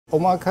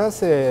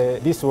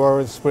Omakase, this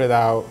word spread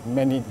out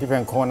many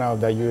different corners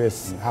of the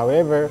US.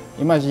 However,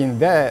 imagine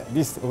that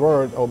this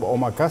word of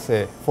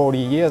omakase 40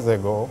 years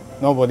ago,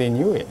 nobody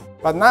knew it.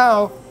 But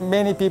now,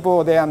 many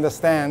people, they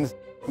understand.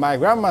 My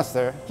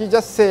grandmaster, he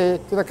just say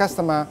to the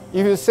customer,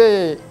 if you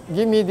say,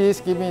 give me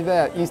this, give me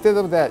that, instead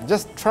of that,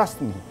 just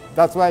trust me.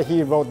 That's why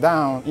he wrote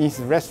down in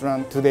his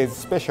restaurant, today's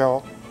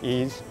special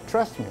is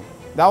trust me.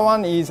 That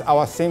one is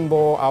our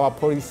symbol, our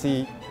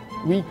policy.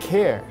 We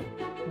care.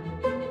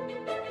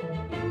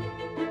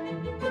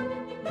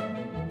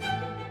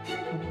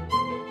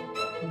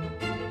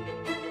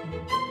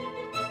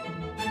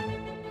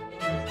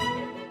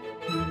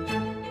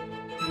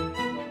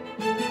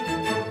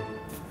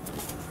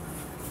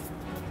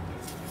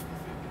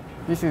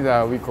 This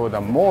is we call the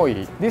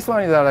moi. This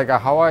one is like a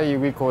Hawaii,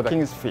 we call the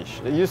king's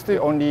fish. It used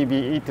to only be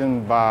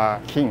eaten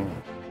by king.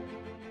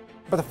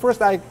 But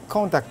first I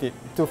contacted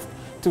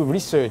to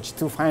research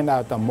to find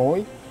out the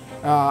moi.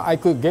 I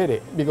could get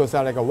it because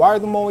like a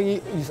wild moi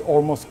is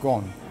almost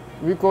gone.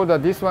 We call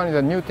that this one is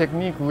a new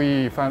technique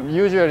we found.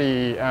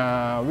 Usually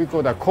we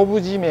call the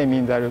kobujime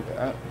means that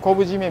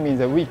kobujime means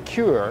that we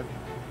cure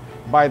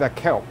by the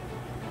kelp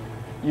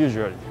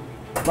usually.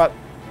 But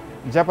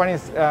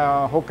Japanese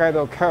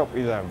Hokkaido kelp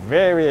is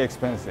very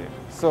expensive.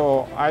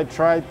 So I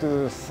tried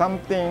to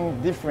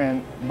something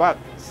different but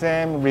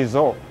same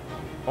result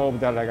of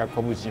the like a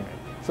kobujime.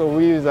 So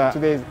we use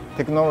today's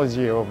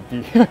technology of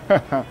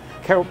the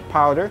kelp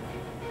powder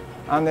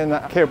and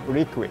then kelp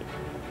liquid,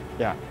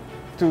 yeah,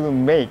 to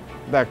make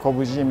the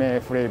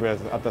kobujime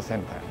flavors at the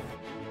same time.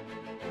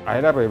 I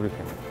love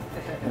everything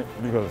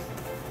because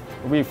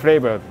we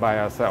flavored by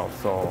ourselves.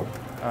 So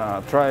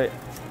try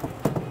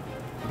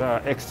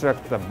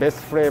extract the best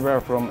flavor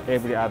from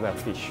every other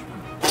fish.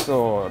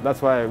 So that's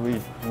why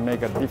we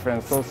make a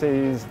different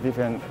sauces,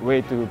 different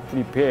way to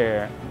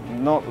prepare,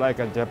 not like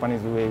a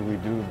Japanese way we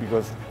do,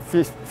 because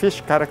fish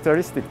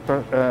characteristic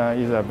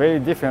is very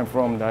different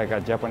from like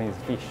a Japanese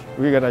fish.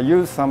 We gotta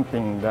use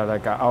something that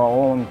like our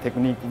own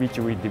technique which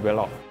we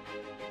develop.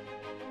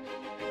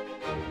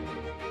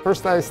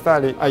 First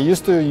I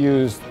used to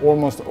use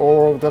almost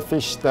all of the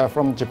fish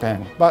from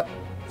Japan, but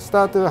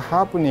started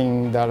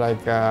happening that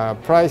like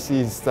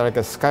prices like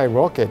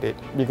skyrocketed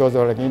because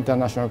of like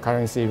international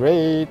currency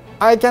rate.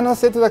 I cannot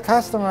say to the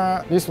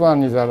customer, this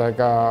one is like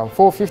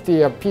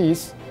 $4.50 a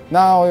piece.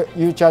 Now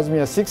you charge me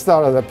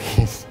 $6 a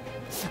piece.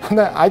 And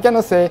I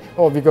cannot say,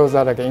 oh, because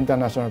like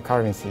international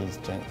currency is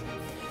changing.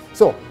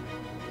 So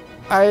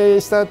I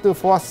started to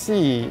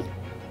foresee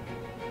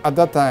at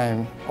that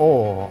time,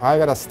 oh, I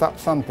gotta stop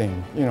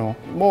something, you know,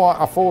 more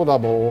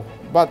affordable.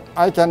 But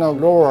I cannot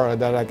lower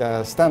the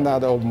like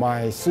standard of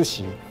my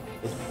sushi.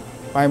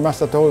 My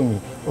master told me,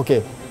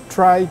 okay,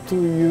 try to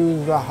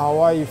use the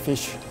Hawaii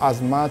fish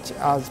as much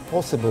as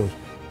possible.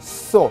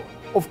 So,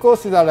 of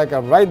course, it's like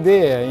right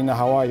there in the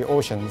Hawaii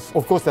oceans.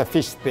 Of course, the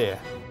fish there.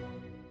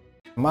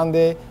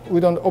 Monday, we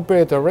don't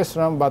operate a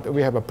restaurant, but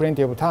we have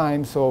plenty of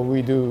time, so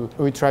we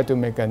try to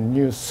make a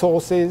new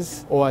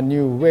sauces or a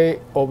new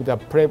way of the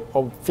prep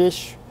of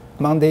fish.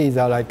 Monday is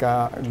like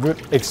a good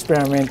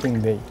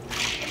experimenting day.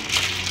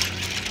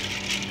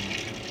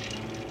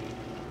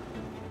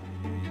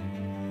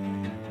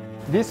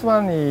 This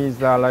one is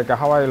like a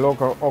Hawaii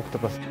local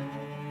octopus.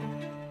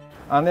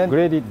 And then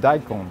grated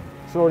daikon.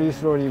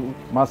 Slowly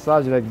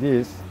massage like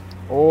this,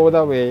 all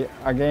the way,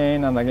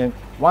 again and again.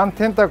 One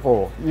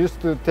tentacle used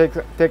to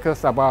take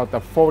us about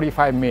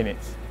 45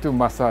 minutes to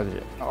massage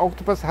it.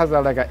 Octopus has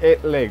like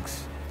 8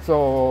 legs.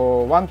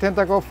 So one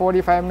tentacle,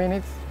 45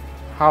 minutes,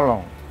 how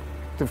long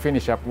to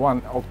finish up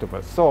one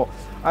octopus? So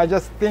I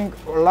just think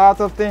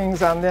lots of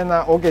things, and then,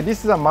 okay,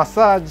 this is a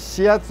massage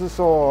shiatsu,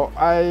 so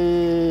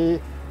I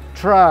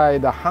try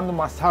the hand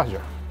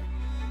massager.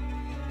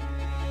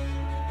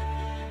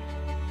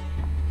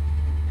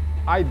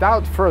 I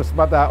doubt first,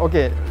 but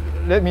okay,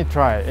 let me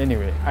try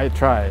anyway. I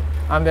try,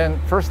 and then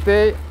first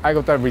day I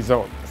got a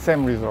result,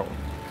 same result.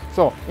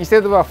 So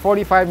instead of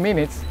 45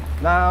 minutes,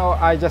 now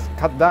I just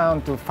cut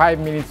down to 5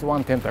 minutes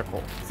one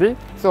tentacle. See?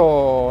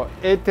 So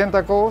 8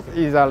 tentacles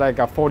is like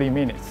 40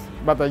 minutes,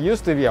 but it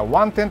used to be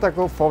one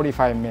tentacle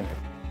 45 minutes.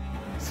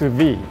 Sous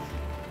vide.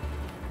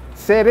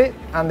 Set it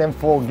and then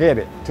forget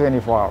it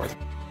 24 hours.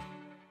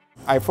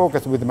 I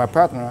focus with my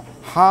partner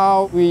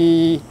how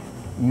we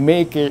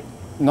make it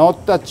not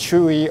a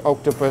chewy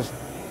octopus.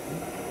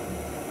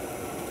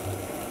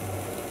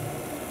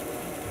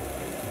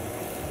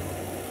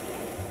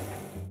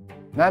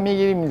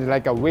 Namigiri means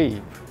like a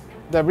wave.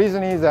 The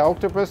reason is that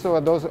octopus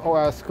or those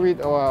or squid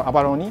or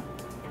abalone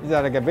is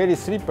like a very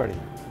slippery.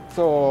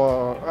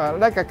 So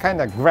like a kind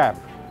of grab,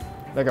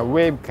 like a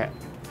wave cat.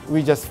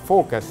 We just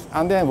focus,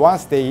 and then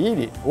once they eat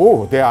it,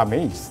 oh, they are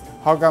amazed.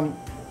 How come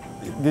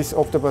this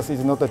octopus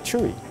is not a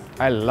chewy?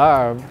 I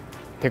love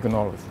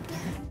technology.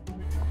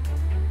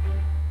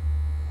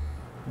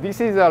 This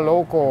is a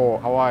local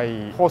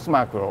Hawaii horse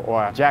mackerel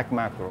or jack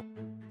mackerel.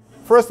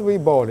 First we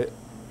bought it,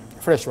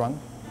 fresh one,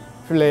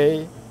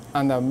 fillet,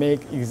 and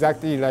make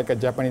exactly like a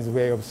Japanese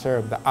way of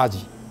serve the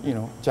aji, you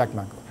know, jack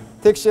mackerel.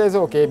 Texture is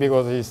okay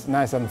because it's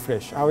nice and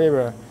fresh.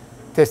 However,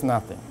 tastes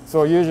nothing.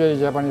 So usually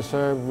Japanese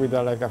serve with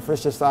like a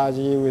fresh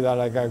aji, with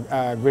like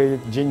a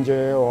grated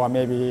ginger or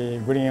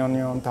maybe green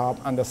onion on top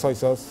and the soy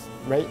sauce,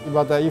 right?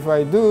 But if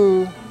I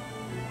do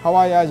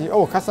Hawaii aji,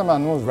 oh, customer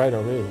knows right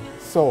away.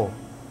 So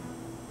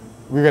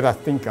we gotta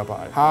think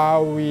about it.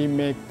 How we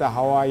make the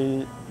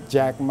Hawaii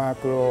jack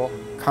mackerel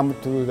come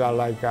to the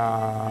like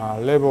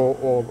level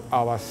of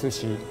our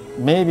sushi.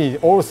 Maybe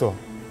also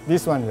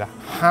this one is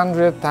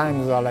 100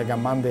 times like a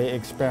Monday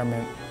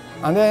experiment.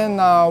 And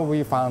then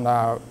we found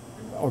out,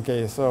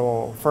 okay,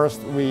 so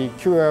first we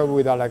cure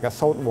with like a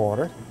salt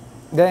water.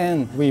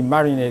 Then we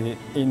marinate it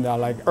in the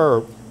like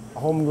herb,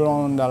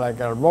 homegrown like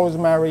a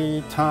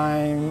rosemary,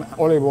 thyme,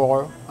 olive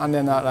oil, and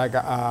then like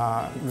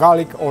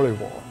garlic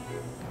olive oil.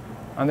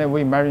 And then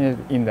we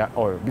marinate in the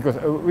oil because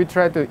we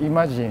try to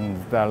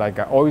imagine the like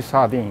oil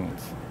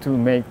sardines to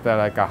make the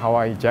like a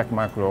Hawaii jack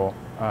mackerel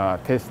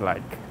taste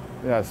like.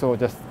 Yeah, so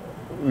just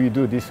we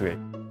do this way.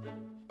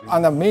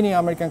 And many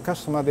American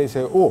customers, they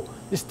say, oh,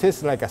 this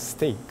tastes like a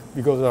steak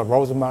because of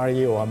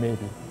rosemary or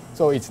maybe.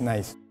 So it's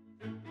nice.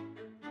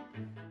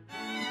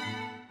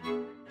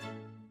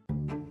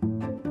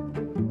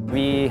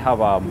 We have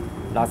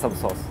lots of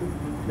sauce.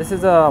 This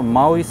is a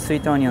Maui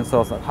sweet onion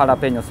sauce,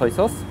 jalapeno soy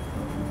sauce,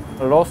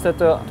 roasted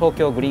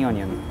Tokyo green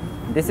onion.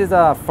 This is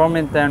a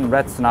fermented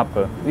red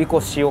snapper. We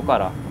call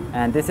shiokara.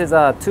 And this is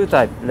a two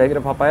type,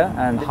 regular papaya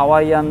and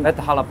Hawaiian red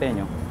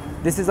jalapeno.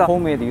 This is a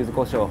homemade yuzu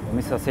kosho.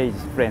 Mr.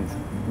 Seiji's friends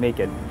make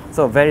it.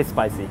 So very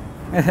spicy.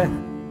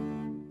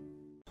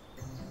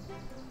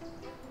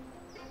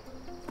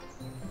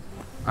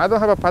 I don't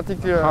have a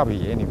particular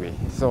hobby anyway,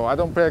 so I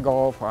don't play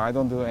golf, I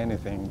don't do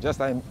anything.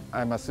 Just I'm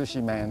a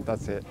sushi man,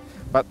 that's it.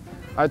 But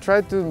I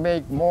try to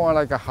make more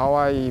like a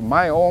Hawaii,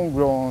 my own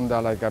grown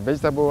like a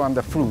vegetable and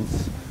the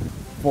fruits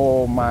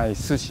for my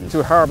sushi,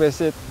 to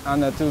harvest it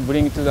and to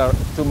bring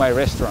to my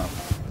restaurant.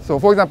 So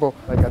for example,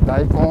 like a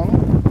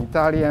daikon,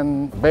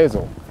 Italian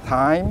basil,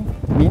 thyme,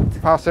 mint,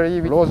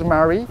 parsley,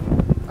 rosemary,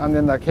 and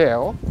then the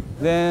kale.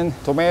 Then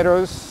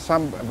tomatoes,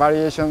 some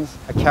variations,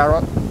 a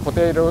carrot,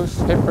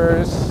 potatoes,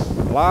 peppers,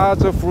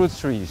 lots of fruit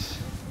trees,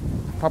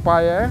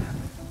 papaya,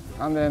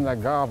 and then the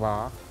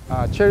guava,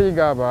 cherry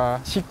guava,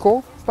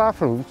 chico, star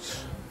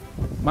fruits,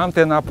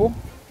 mountain apple.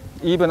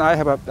 Even I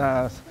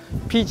have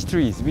peach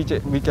trees which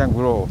we can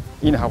grow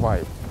in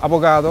Hawaii,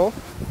 avocado.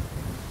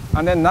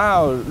 And then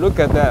now look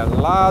at that,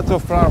 lots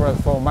of flowers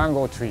for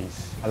mango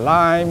trees,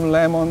 lime,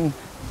 lemon,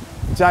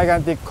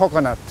 gigantic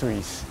coconut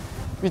trees,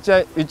 which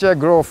I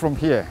grow from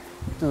here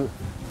to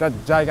that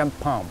giant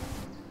palm.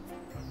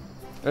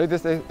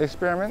 Latest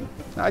experiment,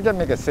 I can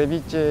make a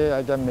ceviche,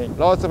 I can make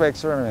lots of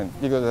experiments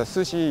because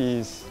the sushi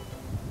is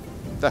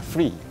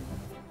free.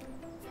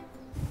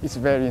 It's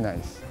very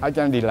nice. I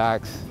can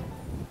relax,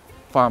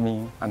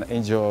 farming and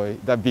enjoy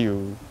the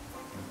view.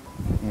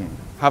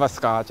 Have a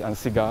scotch and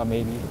cigar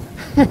maybe.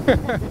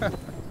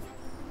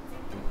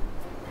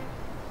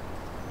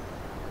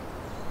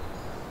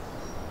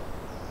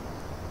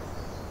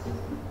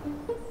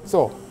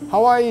 So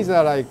Hawaii is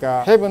like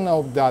a heaven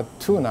of the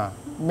tuna.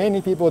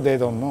 Many people, they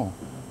don't know.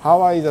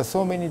 Hawaii is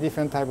so many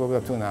different types of the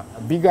tuna.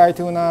 Big eye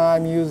tuna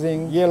I'm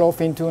using,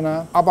 yellowfin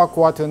tuna,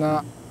 abacoa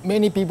tuna.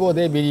 Many people,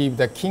 they believe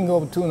the king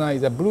of tuna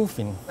is a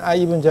bluefin.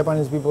 Even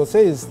Japanese people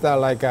say it's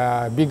like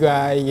a big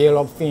eye,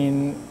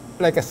 yellowfin,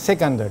 like a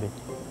secondary.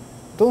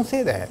 Don't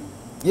say that.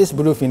 Yes,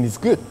 bluefin is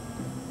good,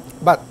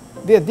 but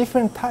they are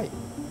different types.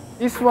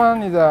 This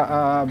one is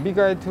a big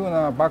eye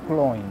tuna back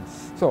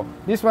loins. So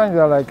this one is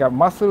like a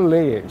muscle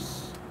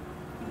layers.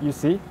 You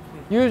see?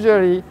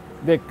 Usually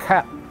they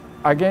cut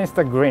against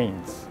the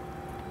grains,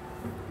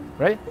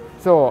 right?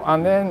 So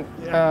and then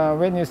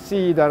when you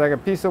see that like a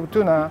piece of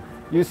tuna,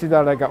 you see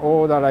that like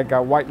all the like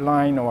a white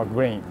line or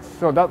grains.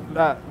 So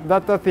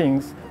that's the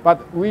things.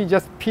 But we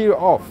just peel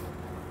off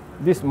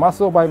this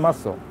muscle by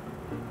muscle.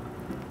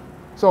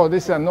 So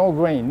this is no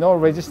grain, no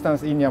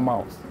resistance in your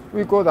mouth.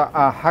 We call that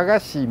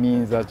hagashi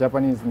means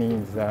Japanese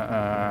means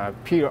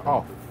peel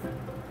off.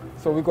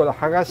 So we call it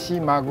hagashi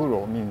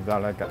maguro means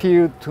like a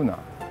peeled tuna.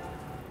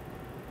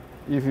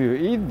 If you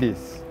eat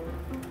this,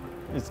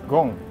 it's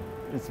gone.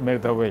 It's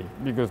melted away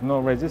because no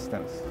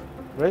resistance,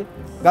 right?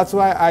 That's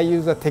why I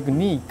use a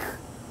technique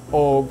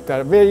of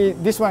the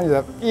this one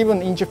is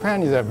even in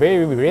Japan is a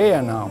very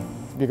rare now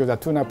because the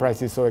tuna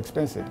price is so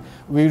expensive.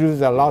 We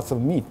lose a lot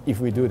of meat if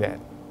we do that.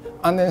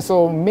 And then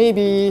so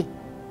maybe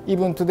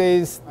even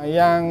today's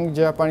young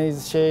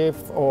Japanese chef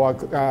or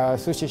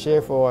sushi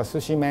chef or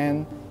sushi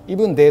man,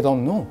 even they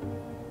don't know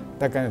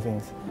that kind of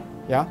things.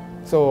 Yeah.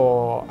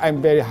 So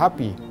I'm very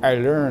happy I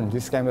learned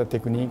this kind of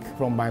technique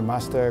from my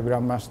master,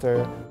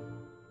 grandmaster.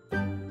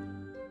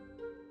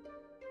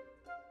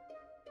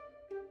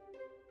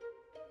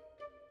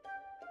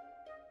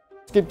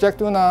 Skipjack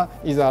tuna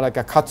is like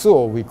a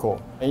katsuo we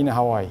call in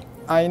Hawaii.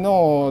 I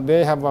know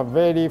they have a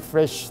very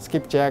fresh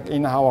skipjack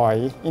in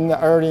Hawaii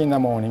early in the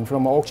morning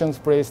from auction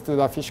place to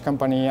the fish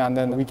company, and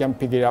then we can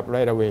pick it up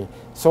right away.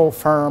 So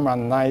firm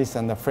and nice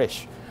and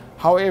fresh.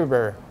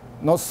 However,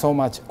 not so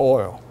much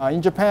oil.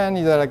 In Japan,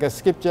 it's like a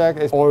skipjack,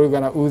 it's oil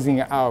gonna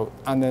oozing out,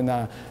 and then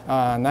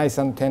nice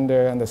and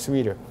tender and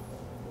sweeter.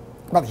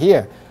 But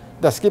here,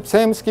 the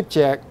same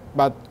skipjack,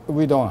 but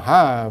we don't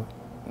have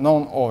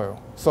non-oil.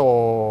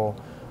 So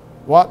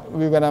what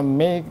we're gonna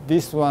make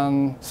this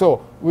one,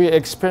 so we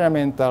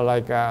experiment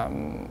like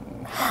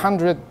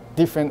 100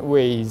 different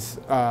ways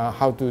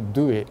how to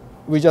do it.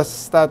 We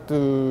just start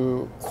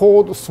to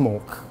cold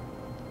smoke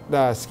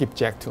the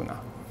skipjack tuna.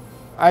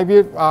 I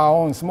built our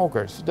own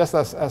smokers, just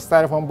a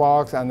styrofoam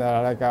box and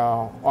like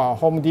a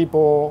Home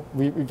Depot.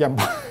 We can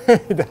buy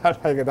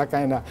that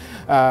kind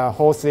of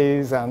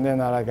hoses, and then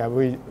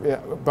we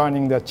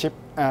burning the chip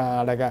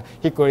like a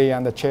hickory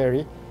and the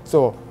cherry.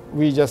 So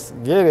we just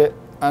get it,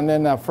 and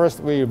then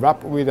first we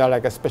wrap with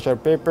like a special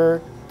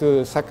paper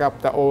to suck up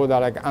all the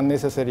like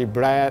unnecessary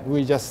bread.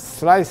 We just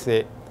slice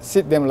it,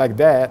 sit them like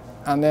that,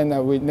 and then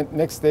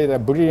next day the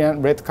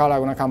brilliant red color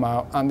gonna come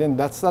out, and then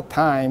that's the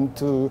time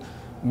to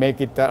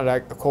make it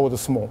like cold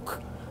smoke.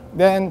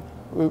 Then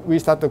we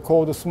start the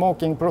cold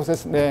smoking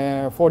process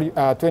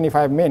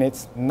 25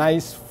 minutes.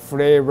 Nice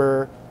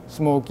flavor,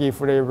 smoky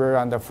flavor,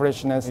 and the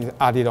freshness is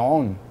added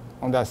on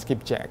the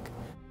skipjack.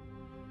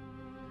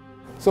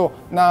 So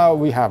now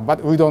we have,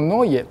 but we don't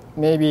know yet.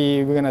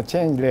 Maybe we're gonna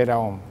change later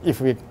on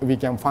if we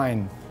can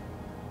find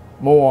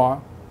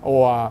more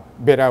or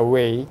better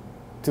way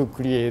to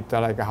create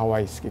like a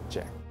Hawaii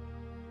skipjack.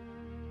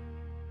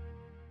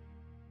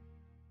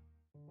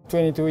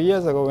 22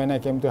 years ago when I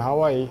came to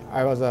Hawaii,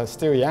 I was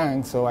still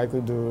young, so I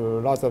could do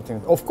lots of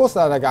things. Of course,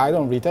 I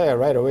don't retire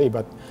right away,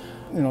 but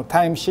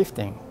time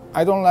shifting.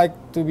 I don't like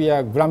to be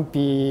a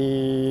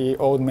grumpy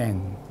old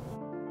man.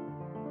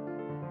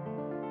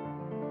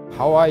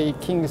 Hawaii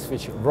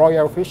kingfish,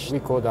 royal fish, we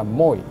call them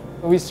moi.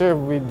 We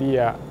serve with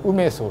the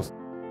ume sauce.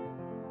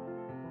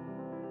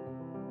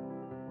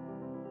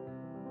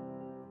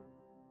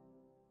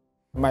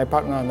 My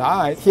partner and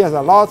I, he has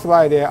a lot of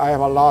idea, I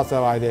have a lot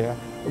of idea.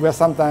 Where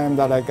sometimes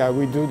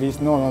we do this,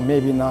 no,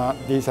 maybe not,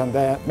 this and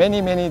that.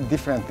 Many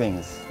different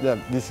things. Yeah,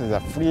 this is a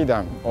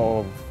freedom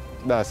of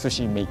the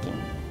sushi making.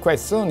 Quite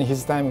soon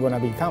his time gonna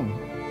become.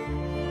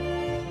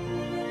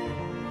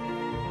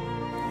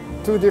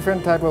 Two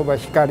different type of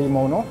hikari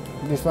mono.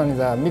 This one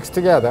is mixed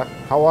together.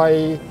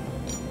 Hawaii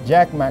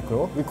jack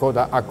mackerel, we call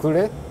the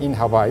akure in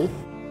Hawaii.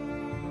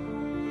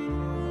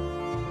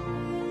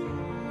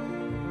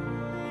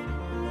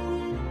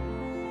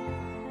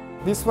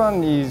 This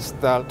one is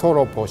the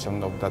total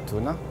portion of the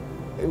tuna.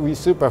 We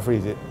super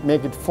freeze it,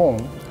 make it foam.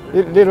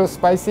 Little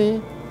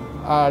spicy,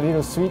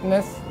 little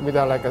sweetness with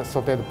like a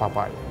sauteed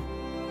papaya.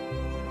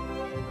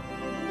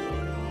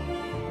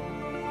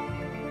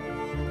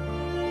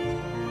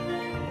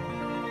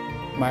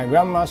 My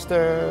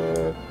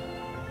grandmaster,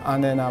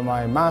 and then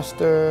my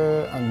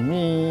master and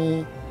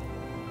me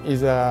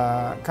is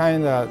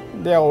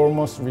they're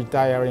almost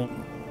retiring.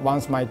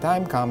 Once my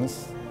time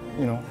comes,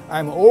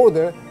 I'm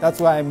older,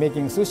 that's why I'm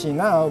making sushi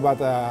now, but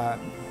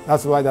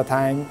that's why the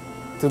time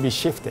to be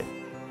shifted.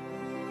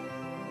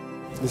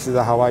 This is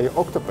a Hawaii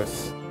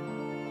octopus.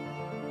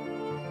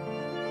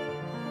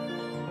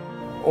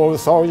 Old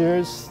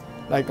soldiers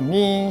like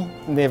me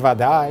never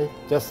die,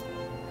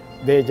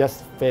 they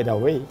just fade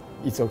away.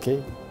 It's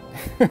okay.